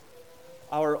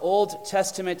Our Old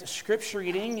Testament scripture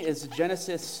reading is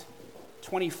Genesis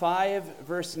 25,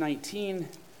 verse 19,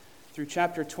 through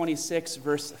chapter 26,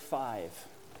 verse 5.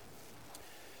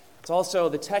 It's also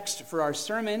the text for our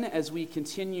sermon as we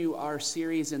continue our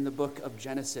series in the book of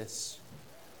Genesis.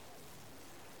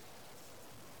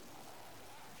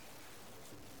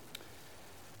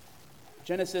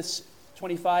 Genesis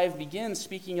 25 begins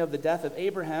speaking of the death of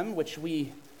Abraham, which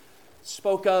we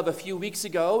spoke of a few weeks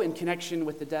ago in connection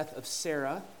with the death of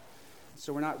Sarah.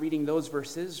 So we're not reading those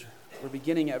verses. We're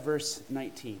beginning at verse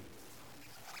 19.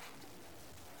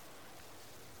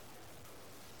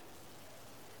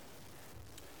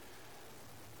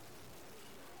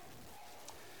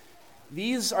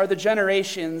 These are the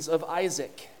generations of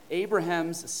Isaac,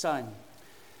 Abraham's son.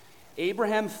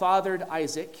 Abraham fathered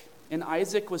Isaac, and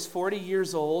Isaac was 40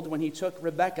 years old when he took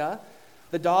Rebekah,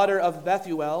 the daughter of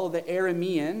Bethuel, the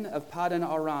Aramean of Paddan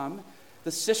Aram,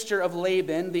 the sister of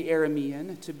Laban, the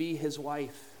Aramean, to be his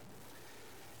wife.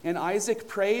 And Isaac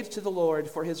prayed to the Lord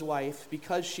for his wife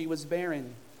because she was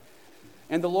barren.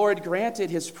 And the Lord granted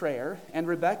his prayer, and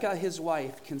Rebekah, his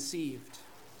wife, conceived.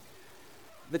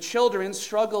 The children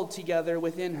struggled together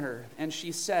within her, and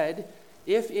she said,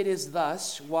 "If it is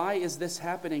thus, why is this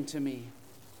happening to me?"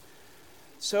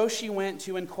 So she went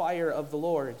to inquire of the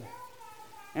Lord.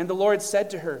 And the Lord said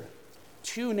to her,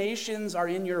 "Two nations are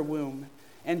in your womb,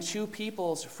 and two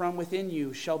peoples from within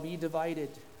you shall be divided.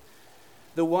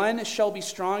 The one shall be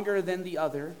stronger than the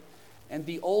other, and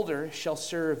the older shall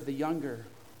serve the younger."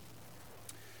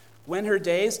 When her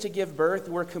days to give birth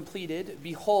were completed,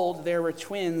 behold, there were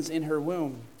twins in her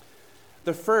womb.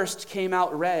 The first came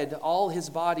out red, all his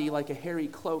body like a hairy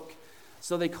cloak,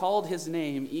 so they called his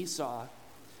name Esau.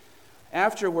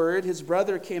 Afterward, his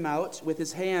brother came out with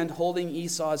his hand holding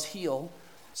Esau's heel,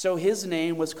 so his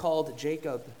name was called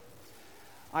Jacob.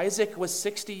 Isaac was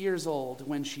 60 years old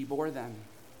when she bore them.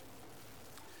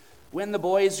 When the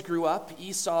boys grew up,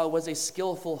 Esau was a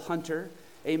skillful hunter,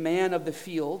 a man of the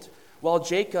field, while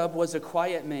Jacob was a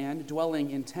quiet man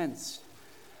dwelling in tents.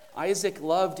 Isaac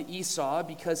loved Esau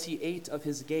because he ate of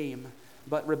his game,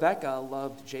 but Rebekah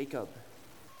loved Jacob.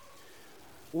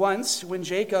 Once, when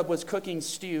Jacob was cooking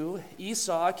stew,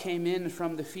 Esau came in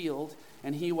from the field,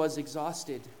 and he was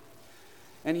exhausted.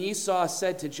 And Esau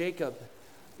said to Jacob,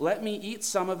 "Let me eat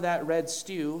some of that red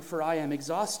stew, for I am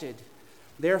exhausted."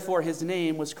 Therefore his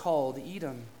name was called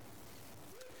Edom.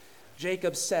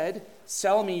 Jacob said,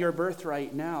 "Sell me your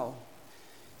birthright now."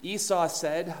 Esau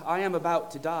said, "I am about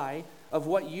to die. Of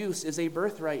what use is a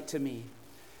birthright to me?"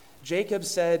 Jacob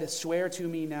said, "Swear to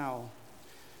me now."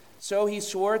 So he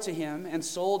swore to him and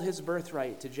sold his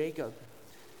birthright to Jacob.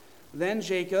 Then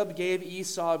Jacob gave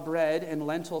Esau bread and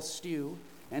lentil stew,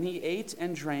 and he ate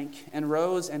and drank and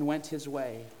rose and went his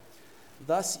way.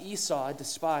 Thus Esau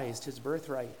despised his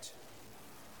birthright.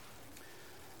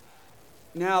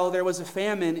 Now there was a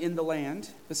famine in the land,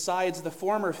 besides the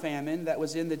former famine that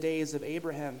was in the days of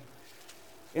Abraham.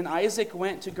 And Isaac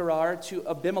went to Gerar to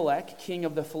Abimelech, king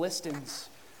of the Philistines.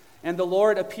 And the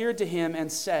Lord appeared to him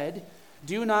and said,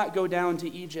 "Do not go down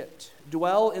to Egypt.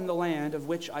 Dwell in the land of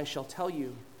which I shall tell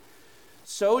you.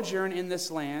 Sojourn in this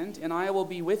land, and I will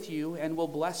be with you and will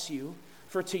bless you.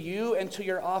 For to you and to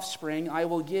your offspring I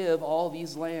will give all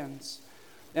these lands.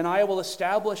 And I will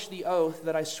establish the oath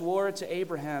that I swore to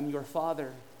Abraham your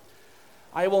father.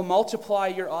 I will multiply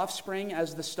your offspring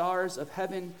as the stars of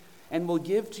heaven, and will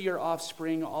give to your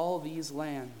offspring all these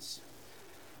lands.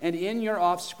 And in your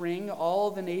offspring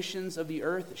all the nations of the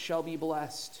earth shall be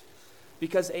blessed.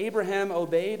 Because Abraham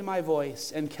obeyed my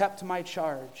voice and kept my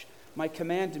charge, my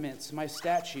commandments, my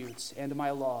statutes, and my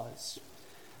laws."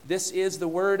 This is the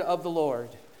word of the Lord.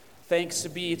 Thanks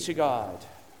be to God.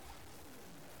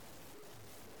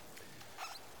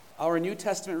 Our New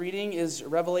Testament reading is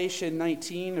Revelation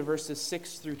 19, verses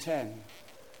 6 through 10.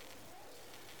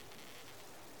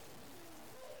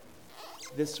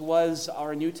 This was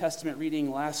our New Testament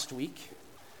reading last week.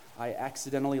 I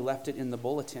accidentally left it in the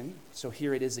bulletin, so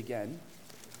here it is again.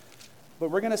 But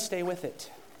we're going to stay with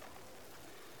it.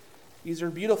 These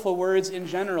are beautiful words in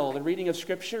general. The reading of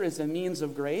Scripture is a means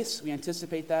of grace. We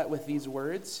anticipate that with these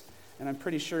words, and I'm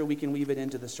pretty sure we can weave it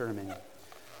into the sermon.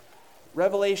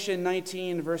 Revelation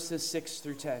 19, verses 6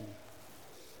 through 10.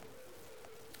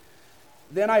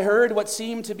 Then I heard what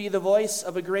seemed to be the voice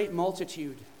of a great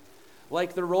multitude,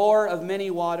 like the roar of many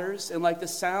waters, and like the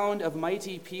sound of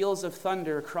mighty peals of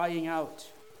thunder, crying out,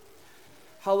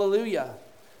 "Hallelujah!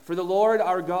 For the Lord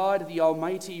our God, the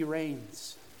Almighty,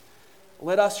 reigns.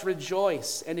 Let us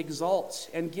rejoice and exult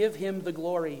and give him the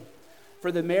glory.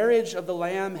 For the marriage of the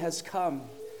Lamb has come,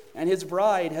 and his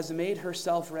bride has made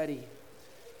herself ready.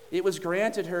 it was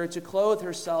granted her to clothe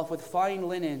herself with fine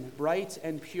linen, bright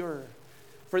and pure.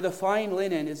 For the fine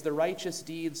linen is the righteous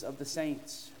deeds of the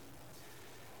saints.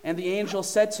 And the angel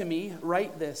said to me,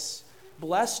 write this,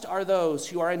 blessed are those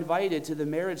who are invited to the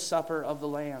marriage supper of the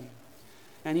Lamb.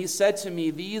 And he said to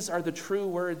me, these are the true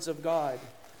words of God.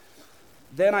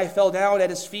 Then I fell down at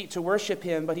his feet to worship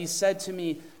him, but he said to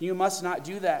me, you must not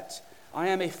do that. I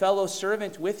am a fellow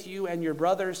servant with you and your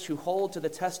brothers who hold to the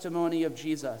testimony of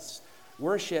Jesus.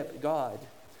 Worship God.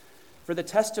 For the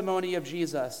testimony of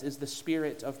Jesus is the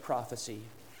spirit of prophecy.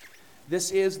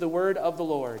 This is the word of the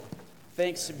Lord.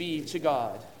 Thanks be to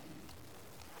God.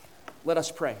 Let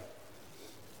us pray.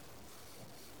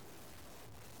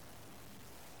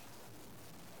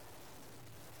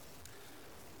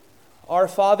 Our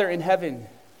Father in heaven,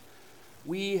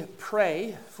 we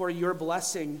pray for your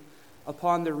blessing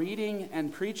upon the reading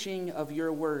and preaching of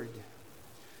your word.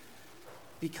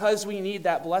 Because we need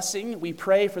that blessing, we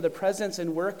pray for the presence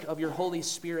and work of your Holy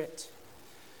Spirit.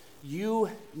 You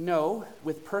know,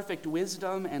 with perfect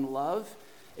wisdom and love,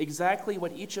 exactly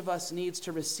what each of us needs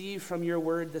to receive from your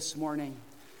word this morning.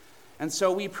 And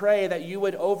so we pray that you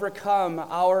would overcome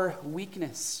our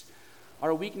weaknesses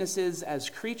as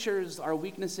creatures, our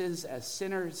weaknesses as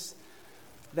sinners,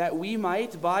 that we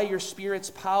might, by your Spirit's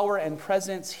power and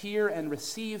presence, hear and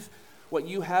receive what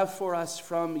you have for us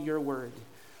from your word.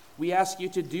 We ask you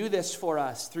to do this for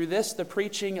us through this, the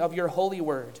preaching of your holy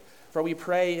word. For we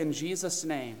pray in Jesus'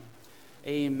 name.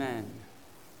 Amen.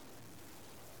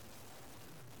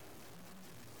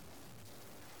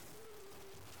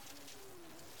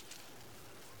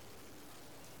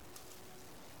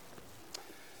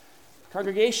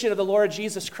 Congregation of the Lord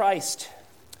Jesus Christ,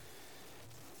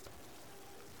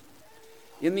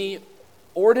 in the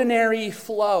ordinary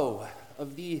flow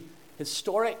of the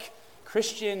historic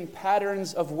Christian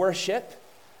patterns of worship,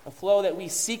 a flow that we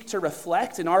seek to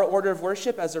reflect in our order of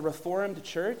worship as a Reformed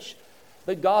church,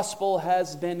 the gospel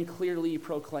has been clearly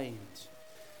proclaimed.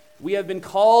 We have been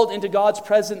called into God's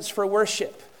presence for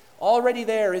worship. Already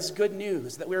there is good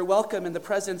news that we are welcome in the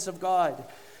presence of God.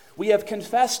 We have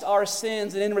confessed our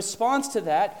sins, and in response to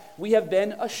that, we have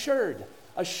been assured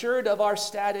of our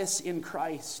status in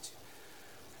Christ.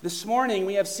 This morning,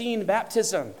 we have seen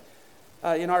baptism.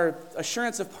 In our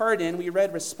assurance of pardon, we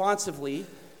read responsively.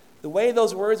 The way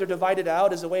those words are divided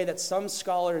out is a way that some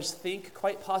scholars think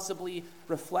quite possibly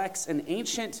reflects an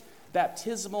ancient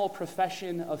baptismal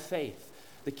profession of faith.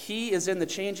 The key is in the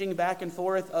changing back and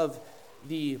forth of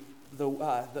the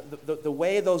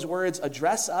way those words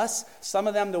address us. Some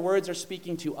of them, the words are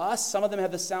speaking to us. Some of them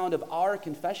have the sound of our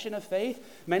confession of faith.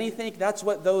 Many think that's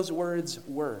what those words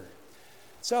were.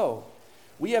 So,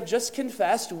 we have just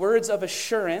confessed words of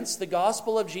assurance, the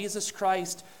gospel of Jesus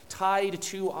Christ tied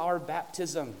to our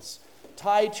baptisms,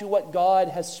 tied to what God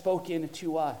has spoken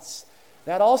to us.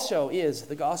 That also is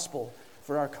the gospel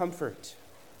for our comfort.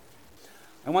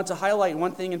 I want to highlight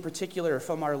one thing in particular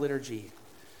from our liturgy.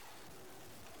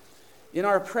 In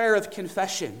our prayer of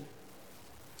confession,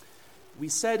 we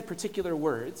said particular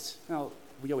words. Now,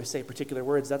 we always say particular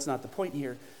words, that's not the point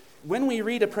here. When we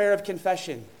read a prayer of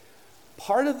confession,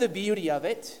 part of the beauty of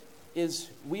it is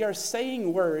we are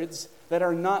saying words that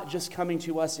are not just coming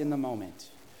to us in the moment.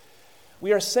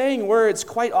 We are saying words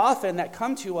quite often that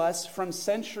come to us from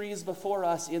centuries before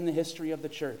us in the history of the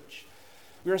church.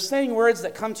 We are saying words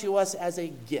that come to us as a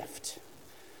gift.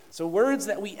 So words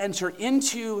that we enter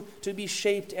into to be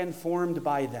shaped and formed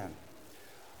by them.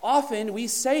 Often we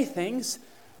say things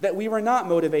that we were not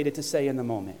motivated to say in the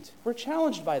moment. We're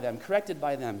challenged by them, corrected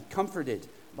by them, comforted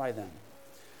by them.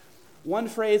 One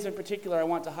phrase in particular I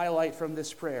want to highlight from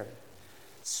this prayer.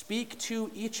 Speak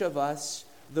to each of us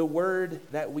the word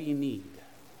that we need.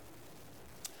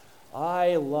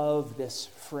 I love this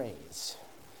phrase.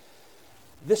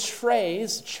 This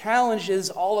phrase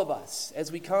challenges all of us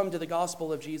as we come to the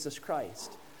gospel of Jesus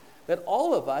Christ, that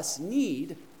all of us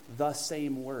need the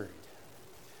same word.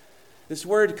 This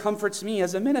word comforts me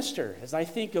as a minister, as I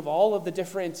think of all of the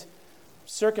different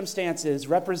circumstances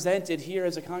represented here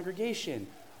as a congregation.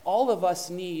 All of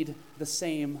us need the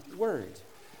same word.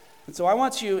 And so I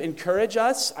want to encourage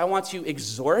us, I want to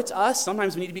exhort us,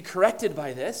 sometimes we need to be corrected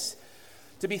by this,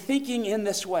 to be thinking in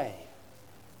this way.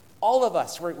 All of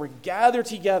us, we're gathered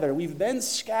together. We've been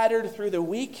scattered through the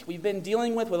week. We've been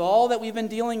dealing with all that we've been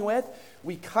dealing with.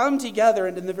 We come together,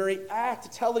 and in the very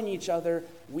act telling each other,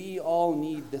 we all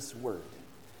need this word.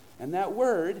 And that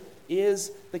word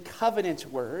is the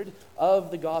covenant word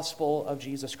of the gospel of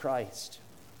Jesus Christ.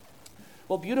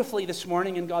 Well, beautifully this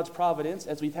morning in God's providence,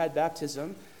 as we've had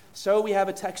baptism, so we have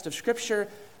a text of Scripture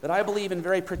that I believe in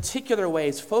very particular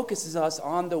ways focuses us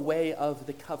on the way of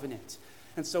the covenant.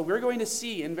 And so we're going to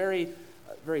see in very,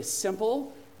 very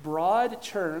simple, broad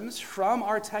terms from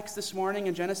our text this morning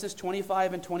in Genesis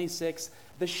 25 and 26,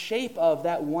 the shape of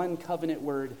that one covenant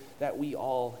word that we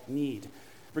all need.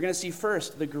 We're going to see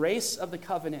first the grace of the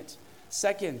covenant,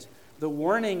 second, the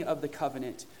warning of the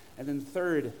covenant, and then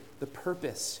third, the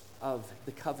purpose of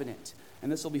the covenant.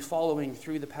 And this will be following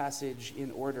through the passage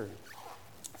in order.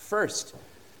 First,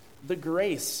 the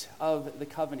grace of the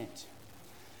covenant.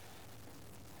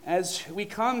 As we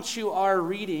come to our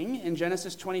reading in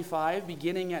Genesis 25,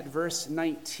 beginning at verse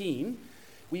 19,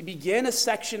 we begin a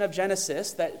section of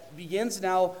Genesis that begins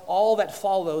now all that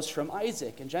follows from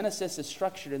Isaac. And Genesis is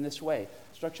structured in this way,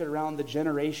 structured around the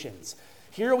generations.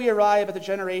 Here we arrive at the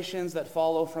generations that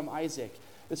follow from Isaac.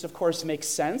 This, of course, makes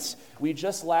sense. We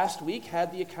just last week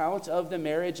had the account of the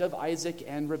marriage of Isaac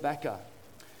and Rebekah.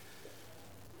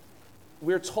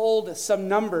 We're told some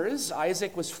numbers.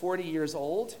 Isaac was 40 years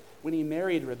old when he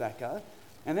married Rebekah.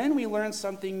 And then we learn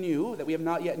something new that we have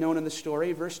not yet known in the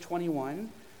story. Verse 21,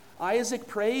 Isaac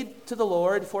prayed to the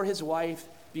Lord for his wife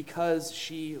because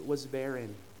she was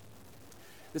barren.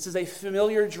 This is a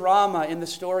familiar drama in the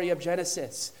story of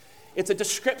Genesis. It's a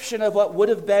description of what would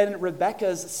have been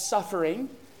Rebekah's suffering,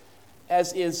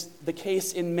 as is the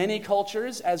case in many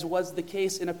cultures, as was the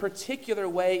case in a particular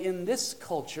way in this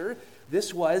culture.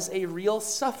 This was a real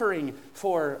suffering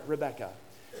for Rebekah.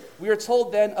 We are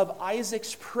told then of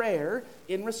Isaac's prayer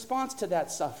in response to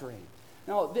that suffering.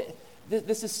 Now,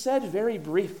 this is said very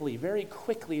briefly, very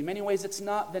quickly. In many ways, it's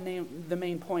not the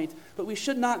main point, but we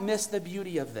should not miss the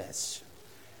beauty of this.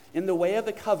 In the way of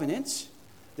the covenant,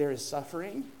 there is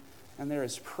suffering, and there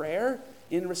is prayer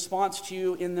in response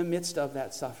to, in the midst of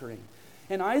that suffering.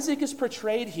 And Isaac is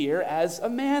portrayed here as a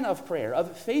man of prayer,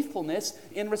 of faithfulness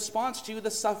in response to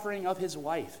the suffering of his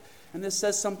wife. And this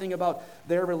says something about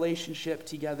their relationship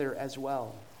together as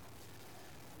well.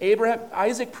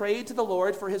 Isaac prayed to the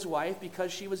Lord for his wife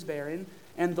because she was barren,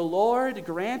 and the Lord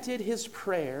granted his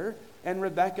prayer, and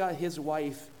Rebekah, his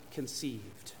wife,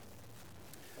 conceived.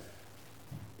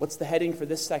 What's the heading for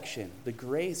this section? The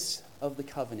grace of the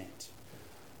covenant.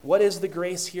 What is the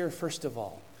grace here, first of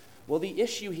all? Well, the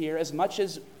issue here, as much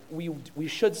as we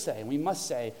should say, and we must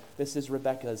say, this is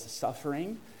Rebekah's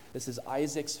suffering, this is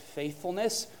Isaac's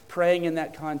faithfulness, praying in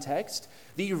that context.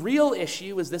 The real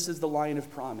issue is this is the line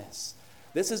of promise.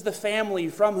 This is the family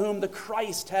from whom the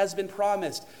Christ has been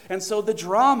promised. And so the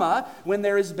drama, when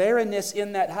there is barrenness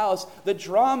in that house, the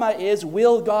drama is,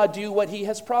 will God do what he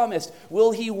has promised?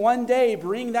 Will he one day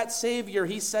bring that Savior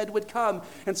he said would come?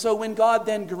 And so when God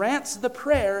then grants the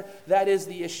prayer, that is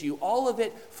the issue. All of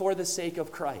it for the sake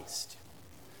of Christ.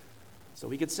 So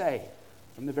we could say,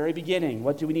 from the very beginning,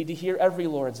 what do we need to hear every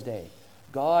Lord's Day?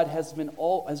 God has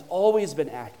always been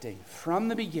acting from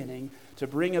the beginning to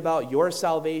bring about your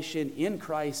salvation in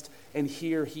Christ, and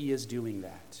here he is doing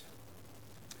that.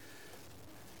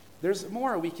 There's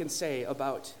more we can say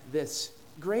about this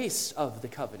grace of the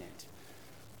covenant.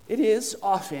 It is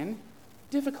often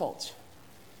difficult.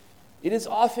 It is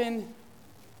often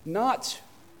not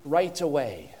right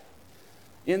away.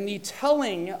 In the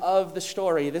telling of the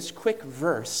story, this quick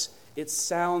verse, it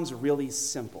sounds really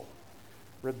simple.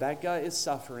 Rebekah is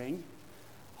suffering.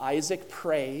 Isaac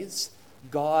prays.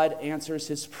 God answers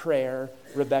his prayer.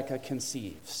 Rebekah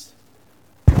conceives.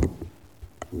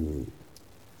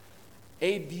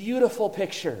 A beautiful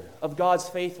picture of God's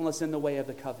faithfulness in the way of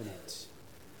the covenant.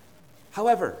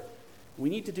 However, we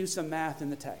need to do some math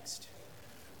in the text.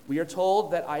 We are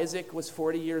told that Isaac was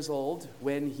 40 years old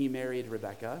when he married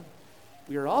Rebekah.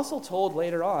 We are also told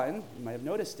later on, you might have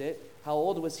noticed it, how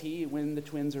old was he when the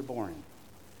twins are born?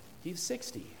 He's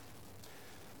 60.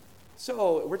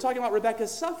 So we're talking about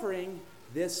Rebekah's suffering.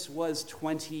 This was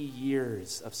 20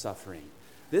 years of suffering.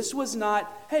 This was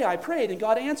not, hey, I prayed and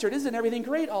God answered. Isn't everything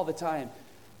great all the time?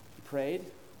 He prayed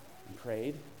and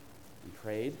prayed and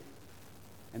prayed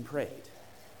and prayed.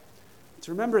 Let's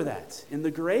remember that. In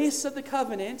the grace of the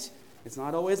covenant, it's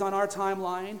not always on our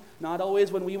timeline, not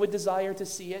always when we would desire to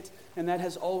see it, and that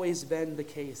has always been the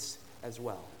case as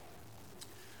well.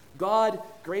 God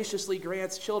graciously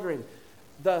grants children,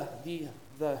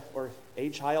 or a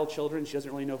child, children, she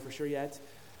doesn't really know for sure yet.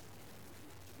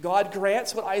 God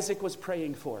grants what Isaac was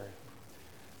praying for.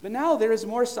 But now there is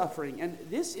more suffering, and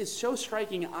this is so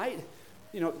striking.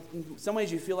 In some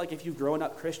ways you feel like if you've grown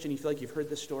up Christian, you feel like you've heard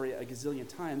this story a gazillion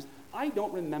times. I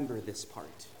don't remember this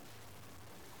part.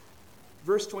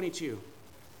 Verse 22,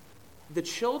 the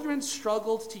children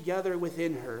struggled together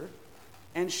within her,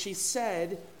 and she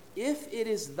said, if it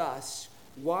is thus,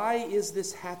 why is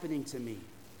this happening to me?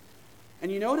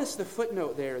 And you notice the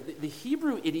footnote there, the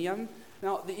Hebrew idiom.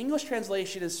 Now, the English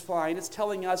translation is fine. It's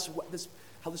telling us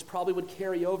how this probably would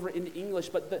carry over into English,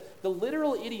 but the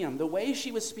literal idiom, the way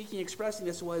she was speaking, expressing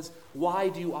this was, why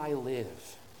do I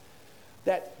live?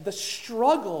 That the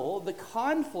struggle, the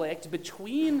conflict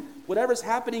between whatever's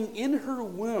happening in her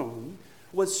womb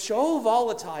was so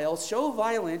volatile, so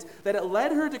violent, that it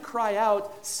led her to cry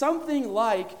out something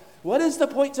like, what is the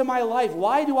point to my life?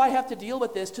 Why do I have to deal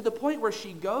with this? To the point where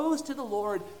she goes to the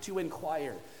Lord to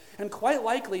inquire. And quite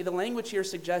likely, the language here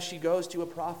suggests she goes to a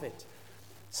prophet,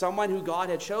 someone who God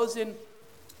had chosen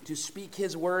to speak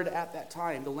his word at that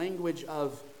time. The language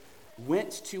of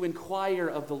went to inquire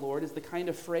of the Lord is the kind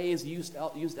of phrase used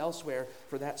elsewhere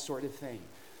for that sort of thing.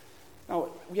 Now,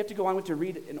 we have to go on to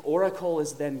read, an oracle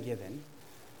is then given.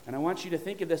 And I want you to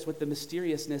think of this with the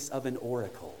mysteriousness of an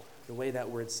oracle, the way that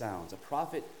word sounds. A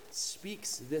prophet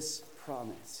speaks this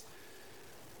promise.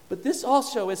 But this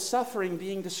also is suffering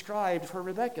being described for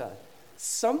Rebekah.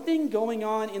 Something going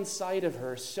on inside of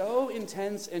her so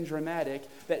intense and dramatic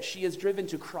that she is driven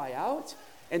to cry out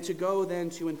and to go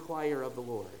then to inquire of the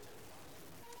Lord.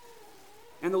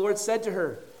 And the Lord said to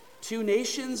her, 2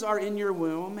 nations are in your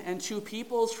womb, and 2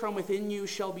 peoples from within you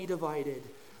shall be divided.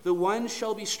 The one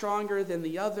shall be stronger than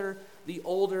the other, the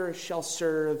older shall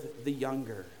serve the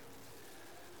younger.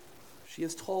 She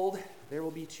is told there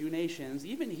will be 2 nations.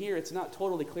 Even here, it's not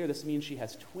totally clear this means she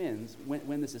has twins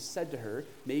when this is said to her.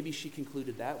 Maybe she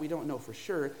concluded that. We don't know for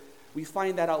sure. We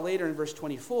find that out later in verse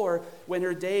 24. When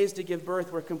her days to give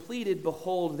birth were completed,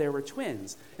 behold, there were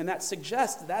twins. And that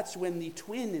suggests that's when the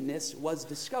twinness was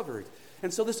discovered.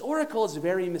 And so this oracle is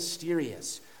very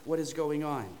mysterious, what is going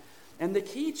on. And the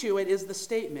key to it is the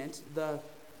statement, the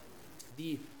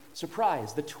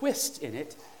surprise, the twist in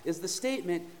it is the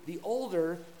statement, the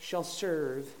older shall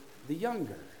serve the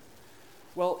younger.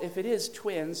 Well, if it is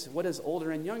twins, what does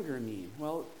older and younger mean?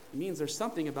 Well, it means there's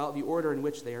something about the order in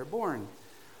which they are born.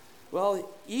 Well,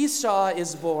 Esau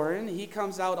is born. He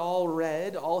comes out all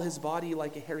red, all his body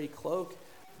like a hairy cloak.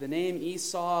 The name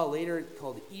Esau, later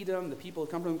called Edom, the people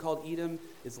who come from him called Edom,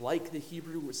 is like the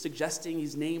Hebrew, suggesting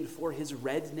he's named for his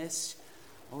redness.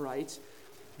 All right.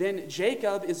 Then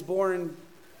Jacob is born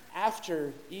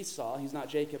after Esau. He's not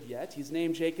Jacob yet. He's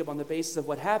named Jacob on the basis of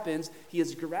what happens. He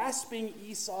is grasping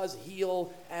Esau's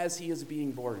heel as he is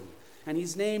being born. And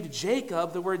he's named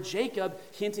Jacob, the word Jacob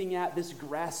hinting at this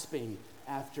grasping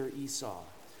after Esau.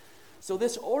 So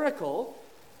this oracle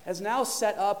has now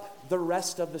set up the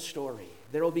rest of the story.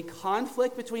 There will be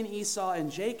conflict between Esau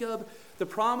and Jacob. The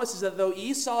promise is that though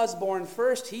Esau is born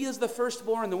first, he is the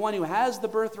firstborn, the one who has the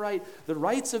birthright, the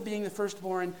rights of being the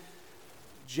firstborn.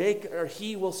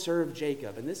 He will serve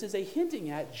Jacob. And this is a hinting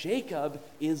at Jacob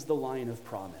is the line of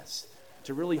promise,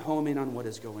 to really home in on what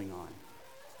is going on.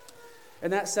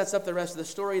 And that sets up the rest of the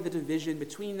story, the division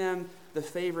between them, the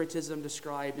favoritism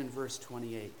described in verse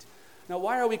 28. Now,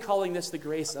 why are we calling this the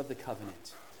grace of the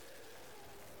covenant?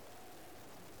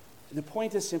 And the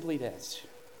point is simply this.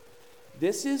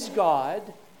 This is God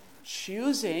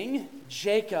choosing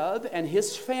Jacob and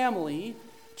his family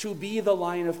to be the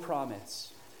line of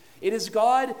promise. It is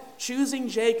God choosing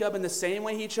Jacob in the same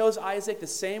way he chose Isaac, the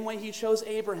same way he chose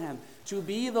Abraham, to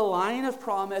be the line of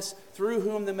promise through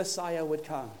whom the Messiah would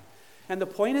come. And the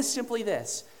point is simply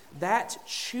this, that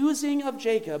choosing of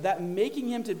Jacob, that making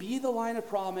him to be the line of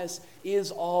promise,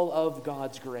 is all of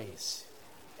God's grace.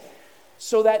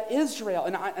 So that Israel,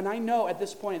 and I know at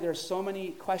this point there are so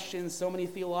many questions, so many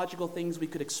theological things we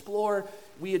could explore.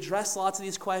 We address lots of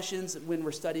these questions when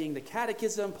we're studying the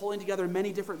catechism, pulling together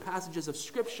many different passages of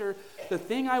Scripture. The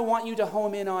thing I want you to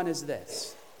home in on is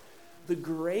this. The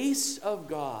grace of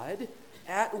God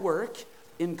at work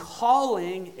in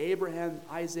calling Abraham,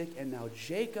 Isaac, and now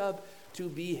Jacob to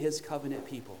be his covenant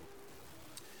people.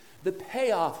 The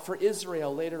payoff for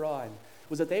Israel later on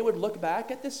was that they would look back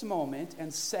at this moment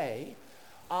and say,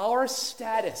 our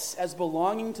status as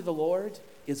belonging to the Lord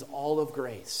is all of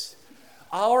grace.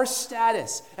 Our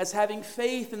status as having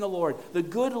faith in the Lord, the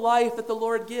good life that the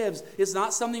Lord gives, is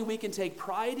not something we can take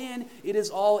pride in. It is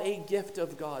all a gift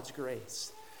of God's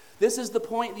grace. This is the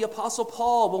point the Apostle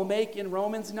Paul will make in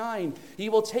Romans 9. He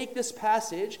will take this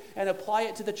passage and apply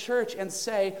it to the church and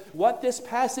say, what this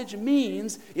passage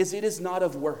means is it is not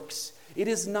of works. It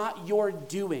is not your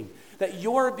doing. That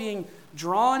you're being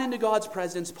drawn into God's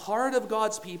presence, part of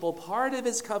God's people, part of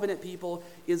his covenant people,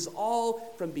 is all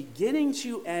from beginning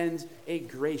to end a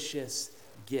gracious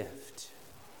gift.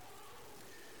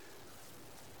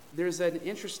 There's an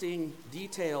interesting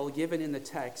detail given in the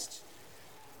text.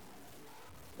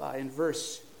 In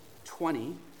verse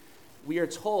 20, we are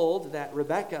told that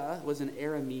Rebekah was an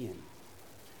Aramean.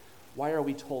 Why are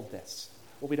we told this?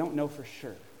 Well, we don't know for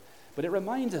sure. But it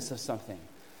reminds us of something.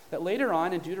 That later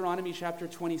on in Deuteronomy chapter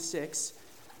 26,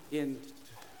 in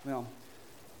Well,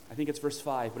 I think it's verse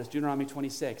 5, but it's Deuteronomy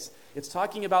 26. It's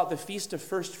talking about the Feast of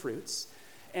First Fruits.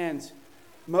 And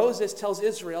Moses tells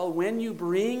Israel, when you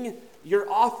bring your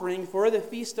offering for the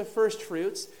Feast of First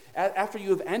Fruits, after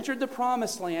you have entered the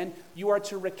Promised Land, you are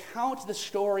to recount the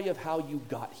story of how you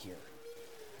got here.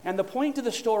 And the point of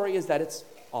the story is that it's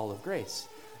all of grace.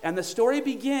 And the story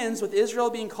begins with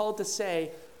Israel being called to say,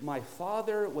 my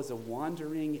father was a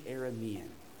wandering Aramean.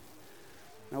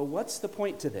 Now, what's the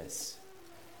point to this?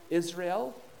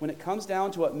 Israel, when it comes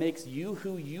down to what makes you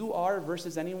who you are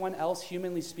versus anyone else,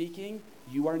 humanly speaking,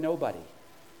 you are nobody.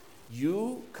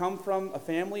 You come from a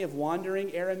family of wandering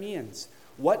Arameans.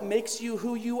 What makes you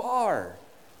who you are?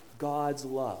 God's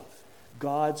love,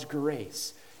 God's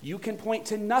grace. You can point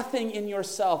to nothing in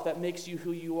yourself that makes you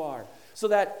who you are. So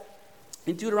that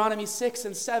in Deuteronomy 6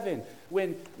 and 7,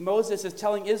 when Moses is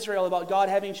telling Israel about God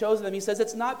having chosen them, he says,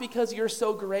 it's not because you're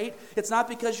so great. It's not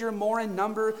because you're more in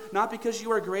number, not because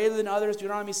you are greater than others.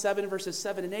 Deuteronomy 7 verses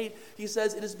 7 and 8, he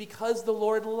says, it is because the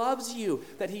Lord loves you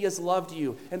that he has loved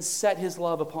you and set his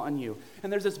love upon you.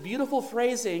 And there's this beautiful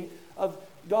phrasing of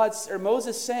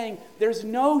Moses saying, there's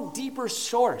no deeper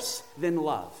source than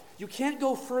love. You can't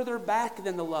go further back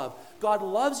than the love. God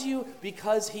loves you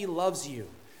because he loves you.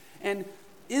 And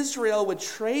Israel would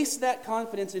trace that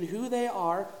confidence in who they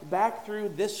are back through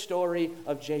this story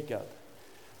of Jacob.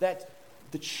 That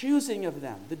the choosing of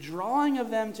them, the drawing of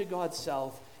them to God's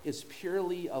self is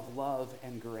purely of love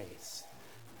and grace.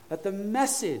 That the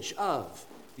message of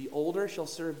the older shall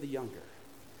serve the younger,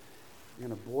 I'm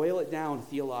going to boil it down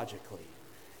theologically,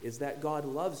 is that God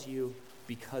loves you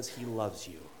because he loves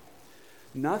you.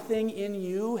 Nothing in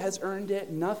you has earned it.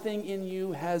 Nothing in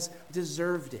you has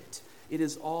deserved it. It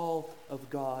is all of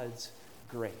God's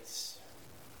grace.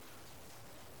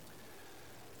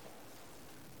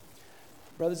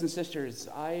 Brothers and sisters,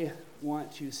 I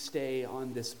want to stay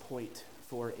on this point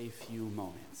for a few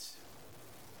moments.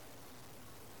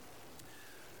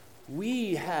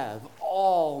 We have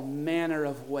all manner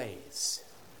of ways,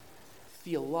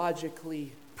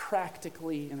 theologically,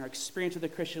 practically, in our experience of the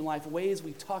Christian life, ways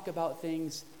we talk about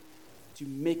things to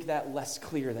make that less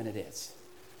clear than it is,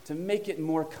 to make it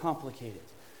more complicated,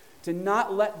 to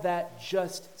not let that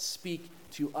just speak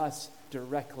to us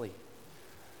directly.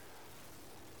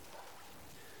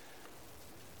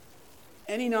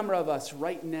 Any number of us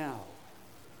right now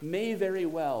may very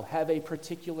well have a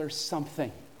particular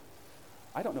something.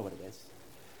 I don't know what it is.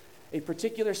 A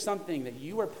particular something that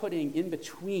you are putting in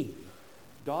between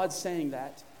God saying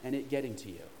that and it getting to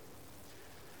you.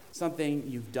 Something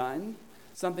you've done,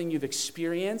 something you've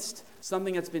experienced,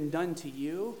 something that's been done to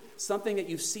you, something that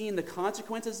you've seen the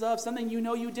consequences of, something you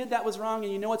know you did that was wrong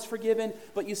and you know it's forgiven,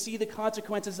 but you see the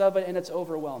consequences of it and it's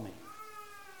overwhelming.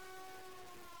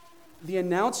 The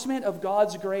announcement of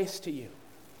God's grace to you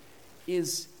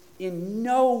is in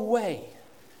no way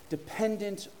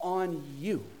dependent on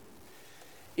you.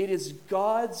 It is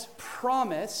God's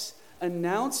promise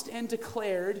announced and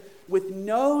declared with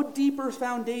no deeper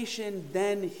foundation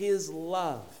than his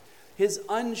love, his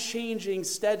unchanging,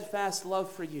 steadfast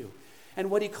love for you. And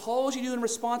what he calls you to do in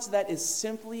response to that is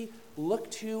simply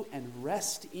look to and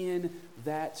rest in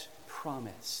that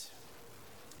promise.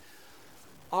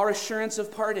 Our assurance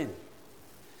of pardon.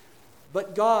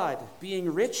 But God,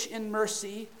 being rich in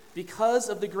mercy, because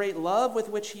of the great love with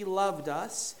which he loved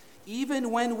us,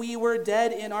 even when we were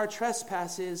dead in our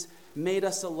trespasses, made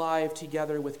us alive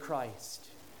together with Christ.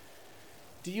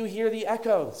 Do you hear the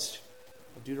echoes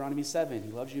of Deuteronomy 7?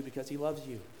 He loves you because he loves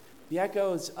you. The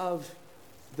echoes of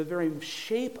the very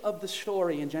shape of the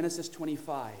story in Genesis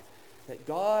 25, that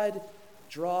God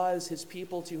draws his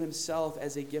people to himself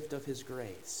as a gift of his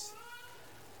grace.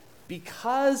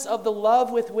 Because of the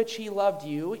love with which he loved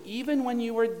you, even when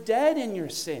you were dead in your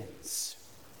sins,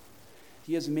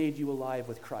 he has made you alive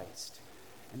with Christ.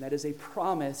 And that is a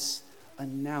promise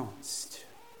announced.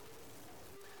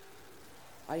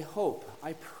 I hope,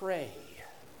 I pray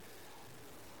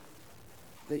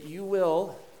that you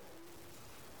will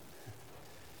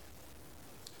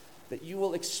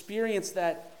experience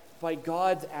that by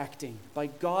God's acting, by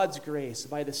God's grace,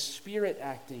 by the Spirit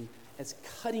acting, as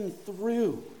cutting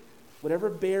through whatever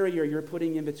barrier you're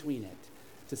putting in between it,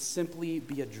 to simply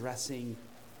be addressing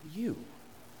you.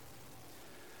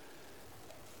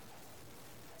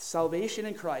 Salvation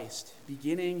in Christ,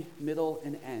 beginning, middle,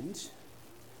 and end,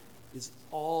 is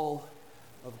all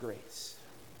of grace.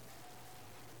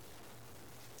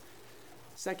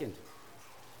 Second,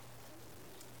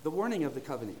 the warning of the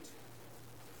covenant.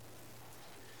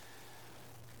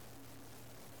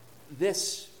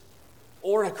 This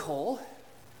oracle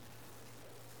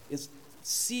is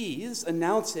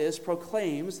announces,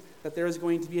 proclaims that there is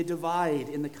going to be a divide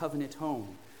in the covenant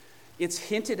home. It's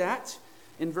hinted at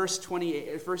in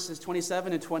verses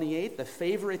 27 and 28, the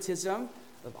favoritism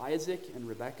of Isaac and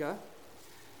Rebekah.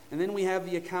 And then we have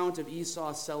the account of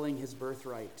Esau selling his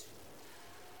birthright.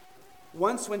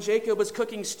 Once when Jacob was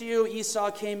cooking stew,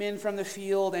 Esau came in from the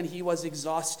field and he was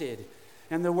exhausted.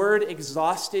 And the word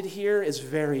exhausted here is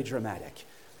very dramatic.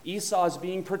 Esau is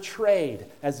being portrayed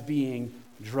as being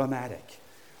dramatic.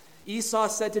 Esau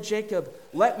said to Jacob,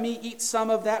 "Let me eat some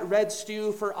of that red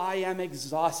stew, for I am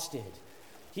exhausted."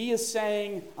 He is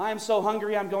saying, "I'm so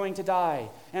hungry, I'm going to die."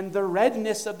 And the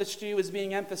redness of the stew is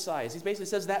being emphasized. He basically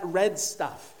says that red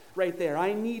stuff right there.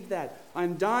 I need that.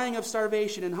 I'm dying of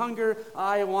starvation and hunger.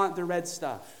 I want the red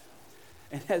stuff.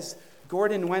 And as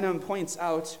Gordon Wenham points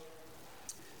out,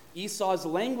 Esau's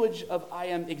language of "I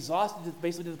am exhausted,"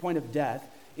 basically to the point of death,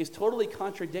 is totally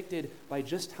contradicted by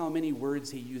just how many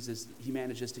words he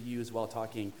manages to use while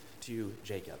talking to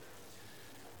Jacob.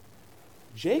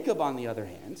 Jacob, on the other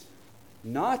hand,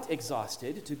 not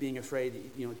exhausted to being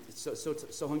afraid,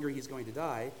 so hungry he's going to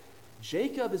die,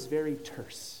 Jacob is very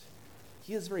terse.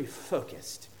 He is very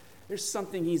focused. There's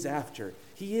something he's after.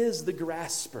 He is the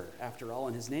grasper, after all,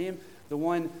 in his name, the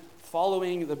one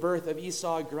following the birth of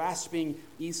Esau, grasping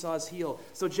Esau's heel.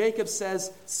 So Jacob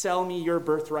says, "Sell me your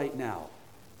birthright now."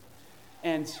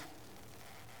 And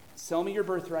 "sell me your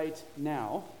birthright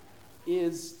now"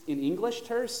 is in English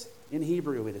terse, in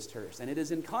Hebrew it is terse. And it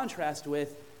is in contrast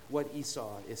with what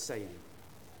Esau is saying.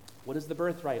 What is the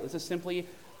birthright? This is simply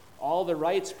all the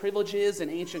rights, privileges, and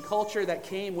ancient culture that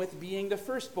came with being the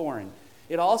firstborn.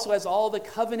 It also has all the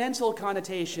covenantal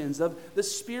connotations of the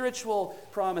spiritual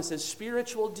promises,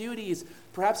 spiritual duties,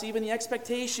 perhaps even the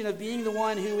expectation of being the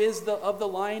one who is of the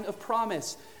line of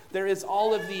promise. There is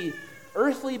all of the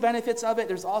earthly benefits of it.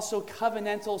 There's also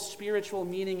covenantal spiritual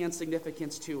meaning and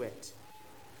significance to it.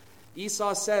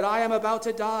 Esau said, "I am about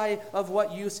to die. Of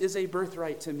what use is a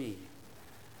birthright to me?"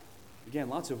 Again,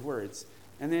 lots of words.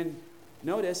 And then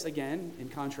notice, again, in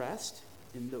contrast,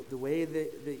 in the way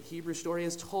the Hebrew story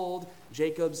is told,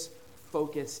 Jacob's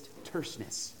focused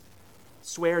terseness.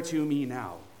 "Swear to me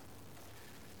now."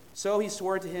 So he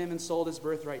swore to him and sold his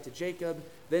birthright to Jacob.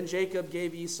 Then Jacob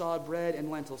gave Esau bread and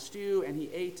lentil stew, and he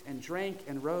ate and drank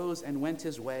and rose and went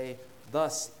his way.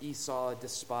 Thus Esau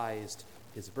despised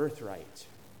his birthright.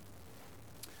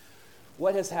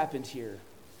 What has happened here?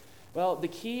 Well, the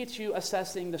key to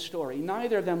assessing the story,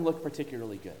 neither of them look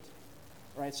particularly good.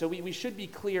 Right? So we should be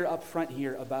clear up front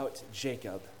here about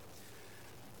Jacob.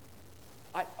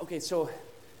 So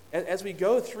as we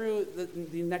go through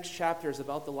the next chapters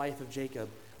about the life of Jacob,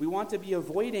 we want to be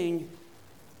avoiding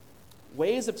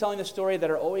ways of telling the story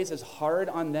that are always as hard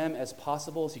on them as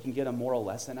possible so you can get a moral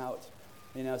lesson out.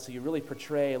 So you really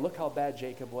portray, look how bad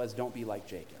Jacob was, don't be like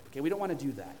Jacob. Okay, we don't want to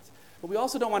do that. But we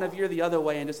also don't want to veer the other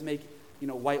way and just make,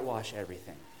 whitewash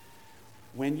everything.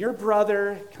 When your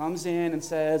brother comes in and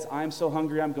says, "I'm so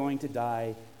hungry, I'm going to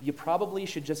die," you probably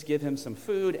should just give him some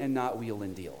food and not wheel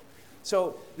and deal.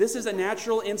 So this is a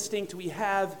natural instinct we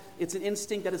have. It's an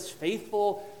instinct that is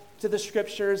faithful to the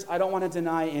scriptures. I don't want to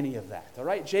deny any of that. All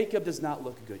right? Jacob does not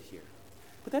look good here.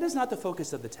 But that is not the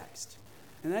focus of the text.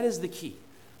 And that is the key.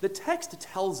 The text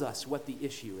tells us what the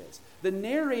issue is. The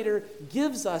narrator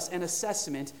gives us an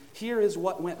assessment. Here is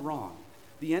what went wrong.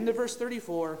 The end of verse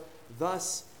 34,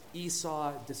 "Thus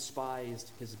Esau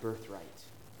despised his birthright."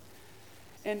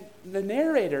 And the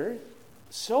narrator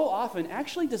so often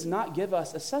actually does not give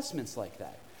us assessments like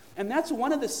that. And that's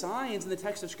one of the signs in the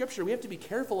text of Scripture. We have to be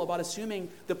careful about assuming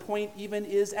the point even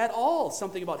is at all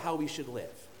something about how we should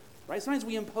live. Right? Sometimes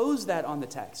we impose that on the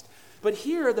text. But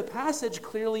here, the passage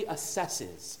clearly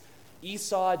assesses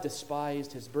Esau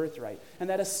despised his birthright. And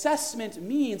that assessment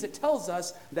means, it tells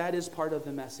us that is part of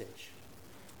the message.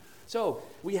 So,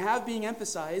 we have being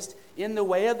emphasized in the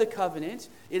way of the covenant.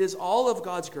 It is all of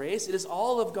God's grace. It is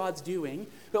all of God's doing.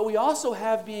 But we also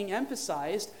have being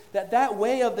emphasized that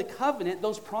way of the covenant,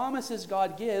 those promises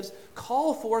God gives,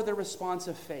 call for the response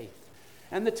of faith.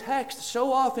 And the text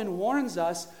so often warns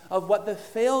us of what the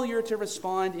failure to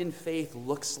respond in faith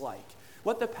looks like,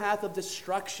 what the path of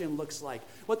destruction looks like,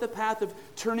 what the path of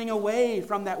turning away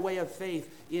from that way of faith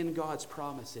in God's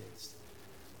promises.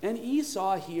 And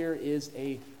Esau here is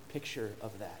a picture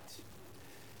of that.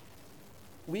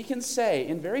 We can say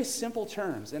in very simple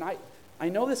terms, and I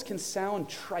know this can sound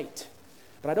trite,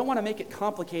 but I don't want to make it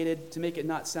complicated to make it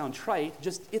not sound trite,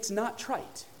 just it's not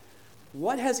trite.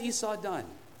 What has Esau done?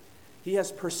 He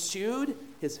has pursued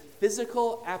his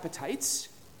physical appetites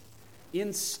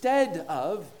instead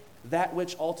of that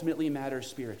which ultimately matters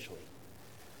spiritually.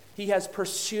 He has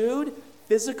pursued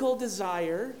physical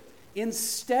desire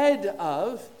instead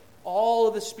of all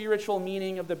of the spiritual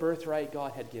meaning of the birthright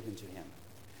God had given to him.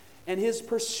 And his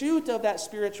pursuit of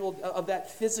that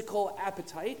physical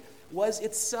appetite was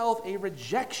itself a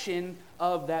rejection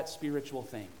of that spiritual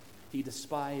thing. He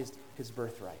despised his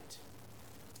birthright.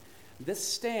 This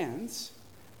stands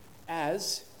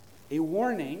as a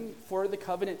warning for the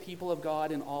covenant people of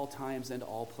God in all times and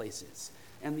all places.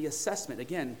 And the assessment,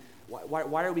 again,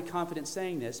 why are we confident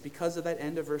saying this? Because of that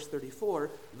end of verse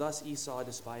 34, thus Esau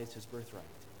despised his birthright.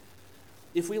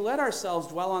 If we let ourselves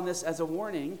dwell on this as a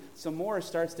warning, some more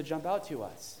starts to jump out to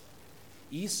us.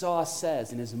 Esau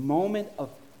says in his moment of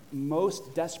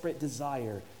most desperate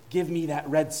desire, give me that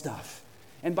red stuff.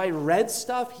 And by red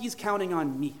stuff, he's counting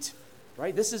on meat.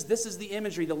 Right? This is the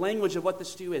imagery, the language of what the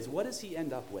stew is. What does he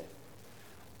end up with?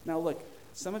 Now look,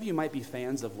 some of you might be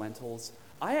fans of lentils.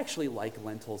 I actually like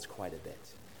lentils quite a bit.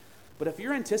 But if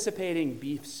you're anticipating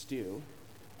beef stew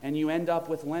and you end up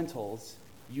with lentils,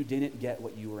 you didn't get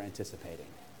what you were anticipating.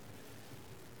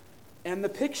 And the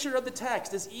picture of the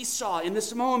text is Esau in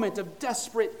this moment of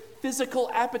desperate physical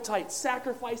appetite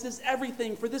sacrifices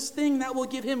everything for this thing that will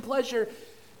give him pleasure.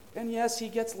 And yes, he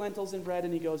gets lentils and bread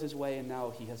and he goes his way, and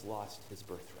now he has lost his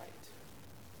birthright.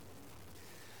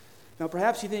 Now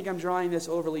perhaps you think I'm drawing this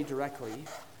overly directly.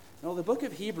 No, the book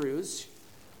of Hebrews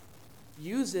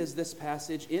uses this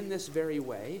passage in this very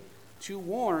way to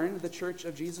warn the church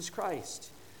of Jesus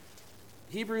Christ.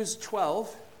 Hebrews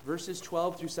 12, verses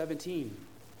 12 through 17.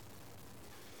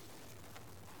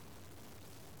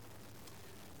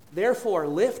 Therefore,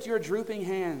 lift your drooping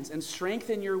hands and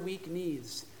strengthen your weak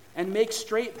knees, and make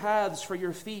straight paths for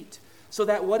your feet, so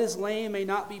that what is lame may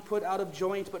not be put out of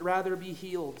joint, but rather be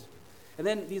healed. And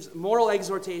then these moral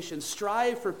exhortations: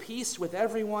 strive for peace with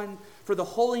everyone, for the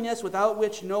holiness without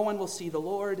which no one will see the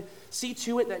Lord. See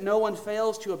to it that no one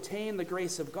fails to obtain the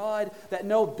grace of God, that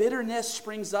no bitterness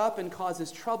springs up and causes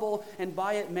trouble, and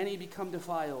by it many become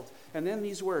defiled. And then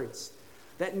these words: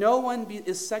 that no one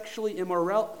is sexually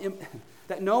immoral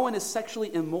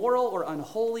or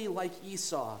unholy like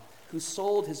Esau, who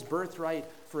sold his birthright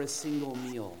for a single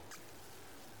meal.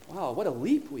 Wow, what a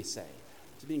leap, we say,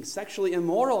 to being sexually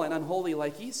immoral and unholy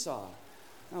like Esau.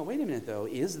 Now, wait a minute, though.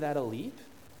 Is that a leap?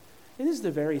 It is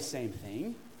the very same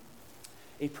thing.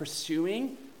 A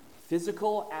pursuing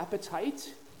physical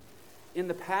appetite in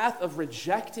the path of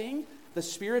rejecting the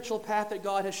spiritual path that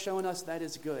God has shown us that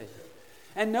is good.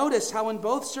 And notice how in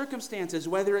both circumstances,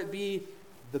 whether it be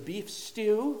the beef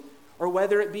stew or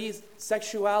whether it be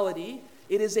sexuality,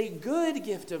 it is a good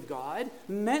gift of God,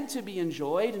 meant to be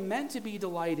enjoyed, meant to be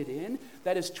delighted in,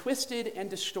 that is twisted and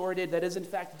distorted, that is in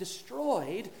fact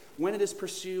destroyed when it is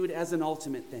pursued as an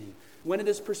ultimate thing, when it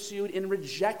is pursued in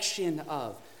rejection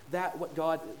of that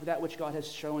which God has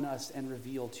shown us and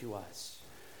revealed to us.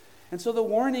 And so the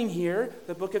warning here,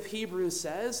 the book of Hebrews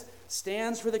says,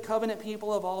 stands for the covenant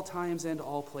people of all times and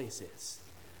all places.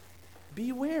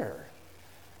 Beware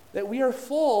that we are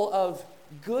full of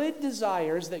good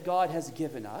desires that God has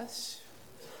given us,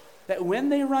 that when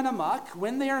they run amok,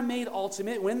 when they are made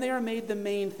ultimate, when they are made the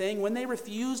main thing, when they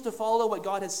refuse to follow what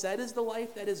God has said is the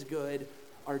life that is good,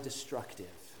 are destructive.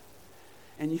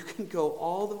 And you can go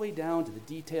all the way down to the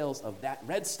details of that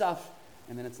red stuff,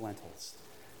 and then it's lentils.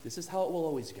 This is how it will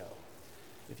always go.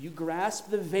 If you grasp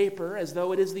the vapor as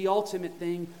though it is the ultimate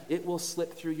thing, it will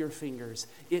slip through your fingers.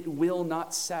 It will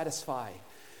not satisfy.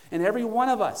 And every one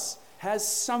of us has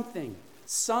something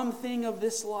of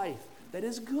this life that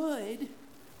is good,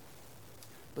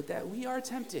 but that we are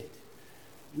tempted.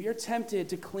 We are tempted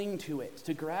to cling to it,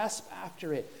 to grasp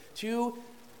after it, to,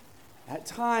 at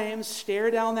times, stare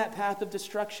down that path of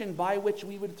destruction by which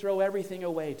we would throw everything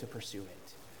away to pursue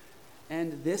it.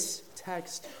 And this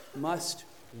text must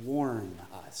warn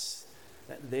us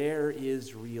that there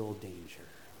is real danger.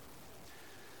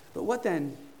 But what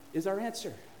then is our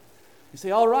answer? You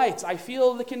say, all right, I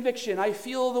feel the conviction, I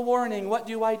feel the warning, what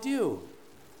do I do?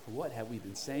 What have we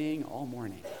been saying all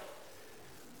morning?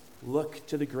 Look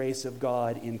to the grace of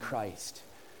God in Christ.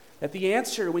 That the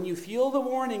answer, when you feel the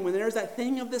warning, when there's that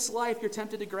thing of this life you're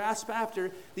tempted to grasp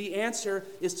after, the answer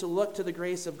is to look to the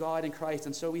grace of God in Christ.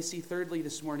 And so we see thirdly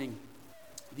this morning,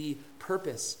 the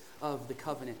purpose of the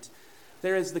covenant.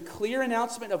 There is the clear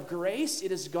announcement of grace.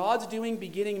 It is God's doing,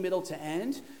 beginning, middle to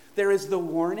end. There is the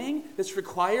warning. This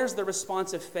requires the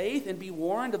response of faith, and be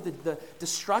warned of the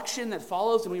destruction that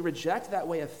follows when we reject that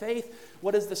way of faith.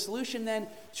 What is the solution then?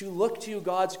 To look to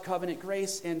God's covenant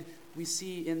grace, and we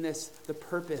see in this the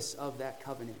purpose of that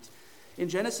covenant. In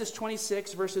Genesis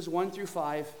 26, verses 1 through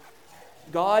 5,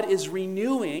 God is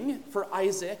renewing for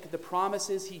Isaac the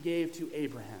promises he gave to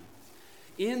Abraham.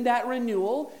 In that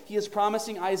renewal, he is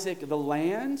promising Isaac the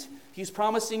land. He's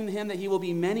promising him that he will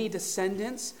be many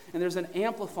descendants. And there's an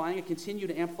amplifying, I continue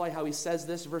to amplify how he says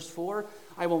this, verse 4,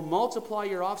 I will multiply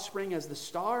your offspring as the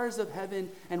stars of heaven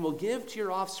and will give to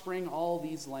your offspring all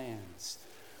these lands.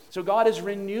 So God is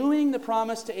renewing the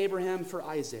promise to Abraham for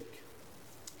Isaac.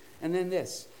 And then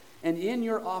this, and in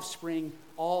your offspring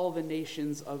all the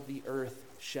nations of the earth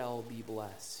shall be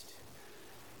blessed.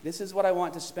 This is what I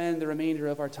want to spend the remainder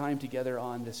of our time together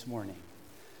on this morning.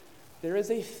 There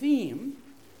is a theme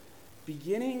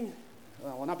continuing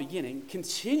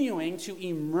to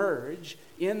emerge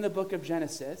in the book of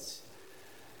Genesis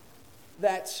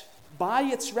that by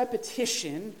its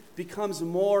repetition becomes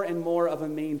more and more of a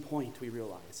main point, we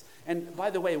realize. And by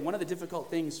the way, one of the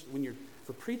difficult things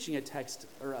for preaching a text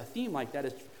or a theme like that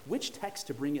is which text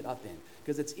to bring it up in.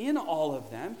 Because it's in all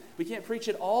of them. We can't preach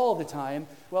it all the time.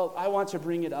 Well, I want to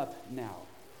bring it up now.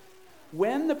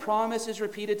 When the promise is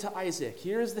repeated to Isaac,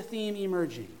 here's the theme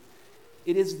emerging.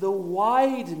 It is the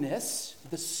wideness,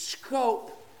 the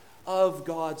scope of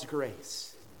God's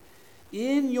grace.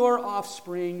 In your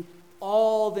offspring,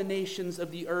 all the nations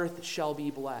of the earth shall be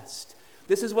blessed.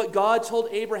 This is what God told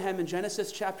Abraham in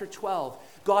Genesis chapter 12.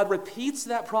 God repeats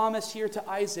that promise here to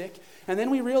Isaac, and then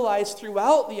we realize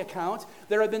throughout the account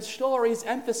there have been stories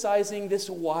emphasizing this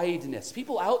wideness.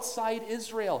 People outside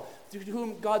Israel, through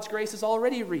whom God's grace has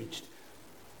already reached.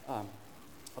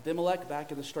 Abimelech,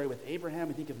 back in the story with Abraham,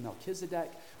 we think of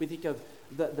Melchizedek, we think of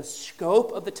the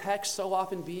scope of the text so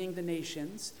often being the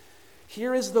nations.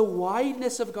 Here is the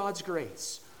wideness of God's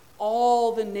grace.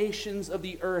 All the nations of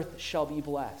the earth shall be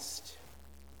blessed.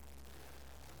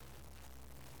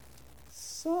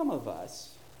 Some of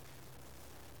us,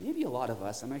 maybe a lot of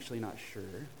us, I'm actually not sure.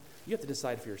 You have to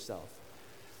decide for yourself.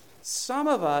 Some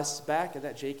of us, back at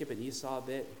that Jacob and Esau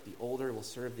bit, the older will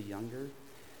serve the younger. And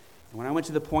when I went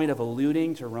to the point of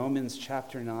alluding to Romans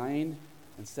chapter 9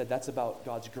 and said that's about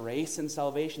God's grace and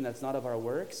salvation, that's not of our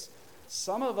works,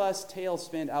 some of us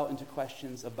tailspinned out into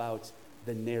questions about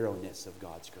the narrowness of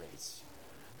God's grace.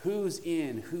 Who's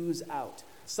in, who's out?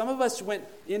 Some of us went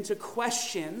into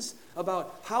questions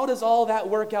about how does all that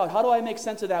work out? How do I make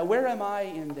sense of that? Where am I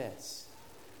in this?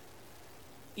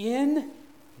 In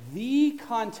the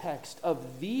context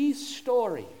of the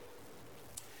story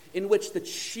in which the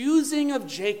choosing of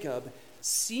Jacob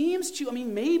seems to,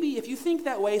 maybe if you think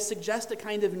that way, suggest a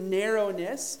kind of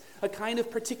narrowness, a kind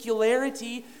of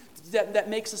particularity that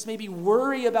makes us maybe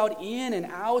worry about in and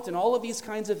out and all of these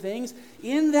kinds of things.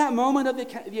 In that moment of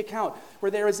the account where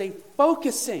there is a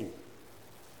focusing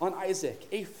on Isaac,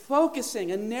 a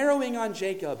focusing, a narrowing on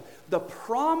Jacob, the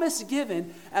promise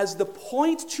given as the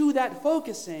point to that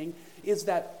focusing is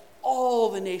that all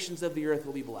the nations of the earth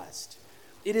will be blessed.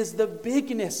 It is the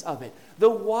bigness of it, the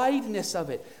wideness of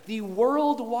it, the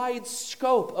worldwide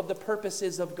scope of the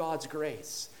purposes of God's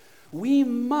grace. We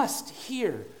must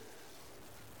hear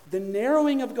the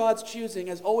narrowing of God's choosing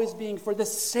as always being for the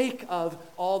sake of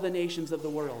all the nations of the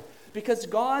world. Because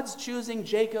God's choosing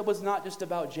Jacob was not just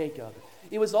about Jacob.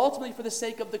 It was ultimately for the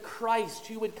sake of the Christ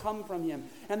who would come from him.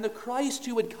 And the Christ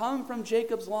who would come from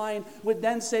Jacob's line would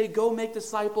then say, go make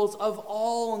disciples of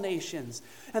all nations.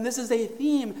 And this is a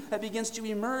theme that begins to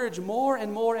emerge more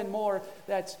and more and more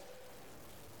that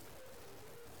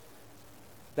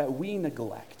we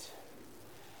neglect.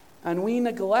 And we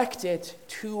neglect it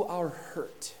to our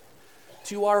hurt.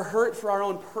 To our hurt for our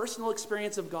own personal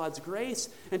experience of God's grace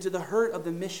and to the hurt of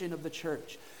the mission of the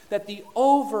church. That the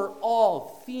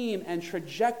overall theme and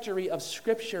trajectory of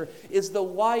Scripture is the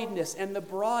wideness and the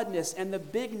broadness and the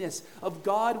bigness of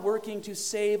God working to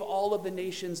save all of the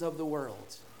nations of the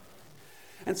world.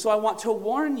 And so I want to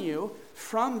warn you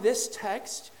from this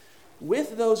text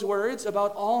with those words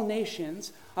about all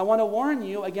nations, I want to warn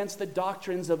you against the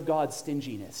doctrines of God's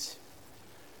stinginess.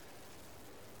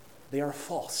 They are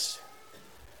false.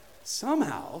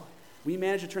 Somehow, we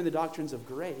manage to turn the doctrines of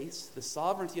grace, the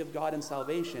sovereignty of God and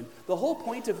salvation, the whole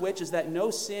point of which is that no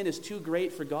sin is too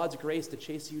great for God's grace to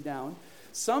chase you down.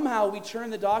 Somehow, we turn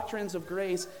the doctrines of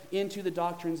grace into the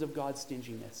doctrines of God's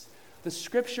stinginess. The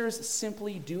Scriptures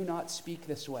simply do not speak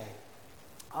this way.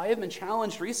 I have been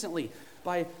challenged recently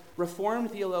by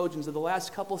Reformed theologians of the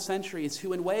last couple centuries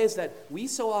who, in ways that we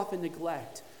so often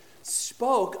neglect,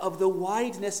 spoke of the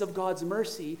wideness of God's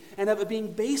mercy and of it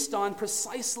being based on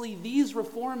precisely these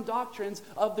Reformed doctrines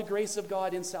of the grace of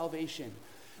God in salvation.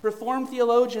 Reformed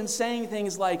theologians saying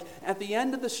things like, at the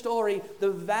end of the story, the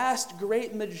vast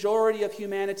great majority of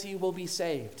humanity will be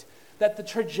saved. That the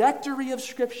trajectory of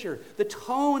Scripture, the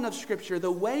tone of Scripture,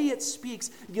 the way it speaks,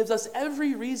 gives us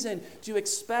every reason to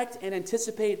expect and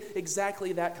anticipate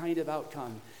exactly that kind of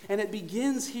outcome. And it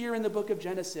begins here in the book of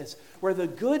Genesis, where the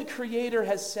good creator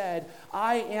has said,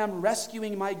 I am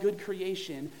rescuing my good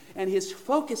creation, and his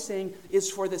focusing is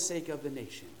for the sake of the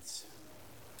nations.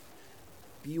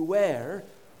 Beware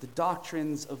the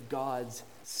doctrines of God's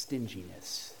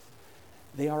stinginess.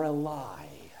 They are a lie.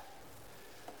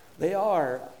 They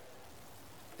are,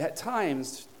 at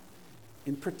times,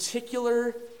 in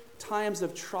particular times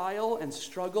of trial and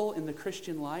struggle in the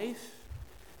Christian life,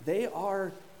 they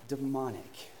are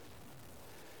demonic.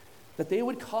 That they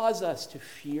would cause us to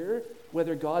fear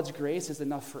whether God's grace is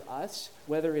enough for us,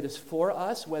 whether it is for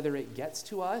us, whether it gets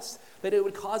to us, that it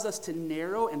would cause us to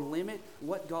narrow and limit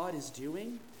what God is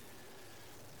doing.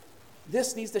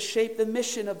 This needs to shape the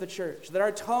mission of the church, that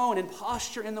our tone and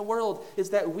posture in the world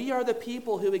is that we are the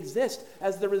people who exist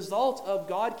as the result of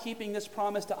God keeping this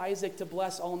promise to Isaac to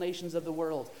bless all nations of the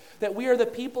world. That we are the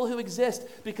people who exist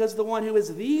because the one who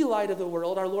is the light of the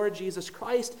world, our Lord Jesus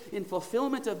Christ, in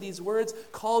fulfillment of these words,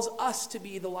 calls us to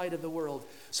be the light of the world.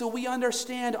 So we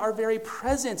understand our very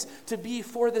presence to be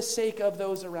for the sake of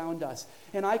those around us.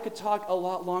 And I could talk a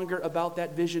lot longer about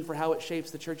that vision for how it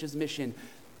shapes the church's mission.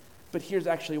 But here's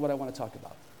actually what I want to talk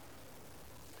about.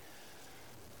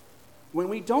 When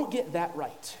we don't get that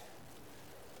right,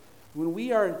 when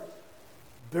we are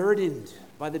burdened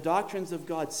by the doctrines of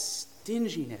God's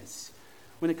stinginess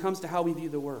when it comes to how we view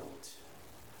the world,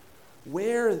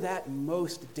 where that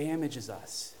most damages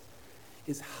us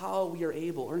is how we are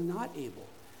able or not able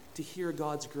to hear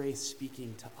God's grace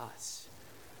speaking to us.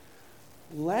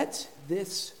 Let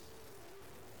this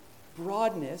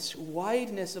broadness,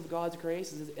 wideness of God's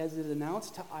grace as it is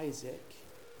announced to Isaac,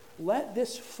 let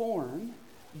this form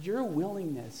your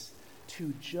willingness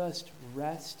to just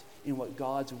rest in what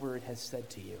God's word has said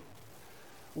to you.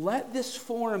 Let this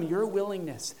form your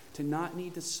willingness to not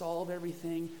need to solve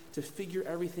everything, to figure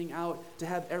everything out, to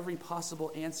have every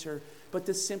possible answer, but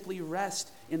to simply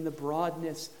rest in the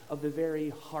broadness of the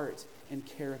very heart and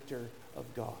character of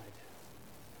God.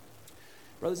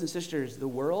 Brothers and sisters, the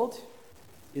world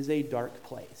is a dark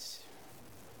place.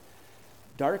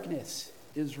 Darkness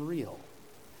is real,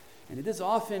 and it is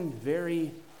often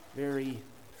very, very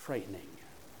frightening.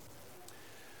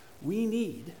 We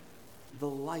need the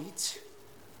light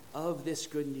of this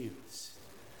good news,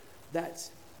 that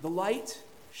the light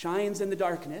shines in the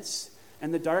darkness,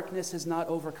 and the darkness has not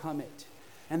overcome it.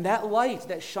 And that light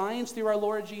that shines through our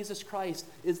Lord Jesus Christ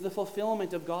is the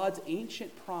fulfillment of God's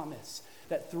ancient promise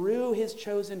that through his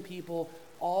chosen people,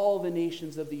 all the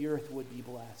nations of the earth would be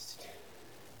blessed.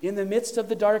 In the midst of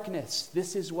the darkness,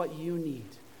 this is what you need.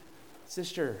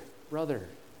 Sister, brother,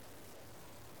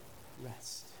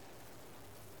 rest.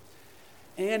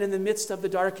 And in the midst of the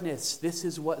darkness, this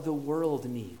is what the world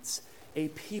needs. A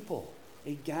people,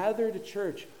 a gathered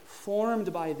church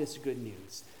formed by this good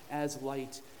news as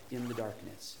light in the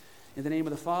darkness. In the name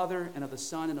of the Father, and of the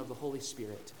Son, and of the Holy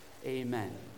Spirit, amen.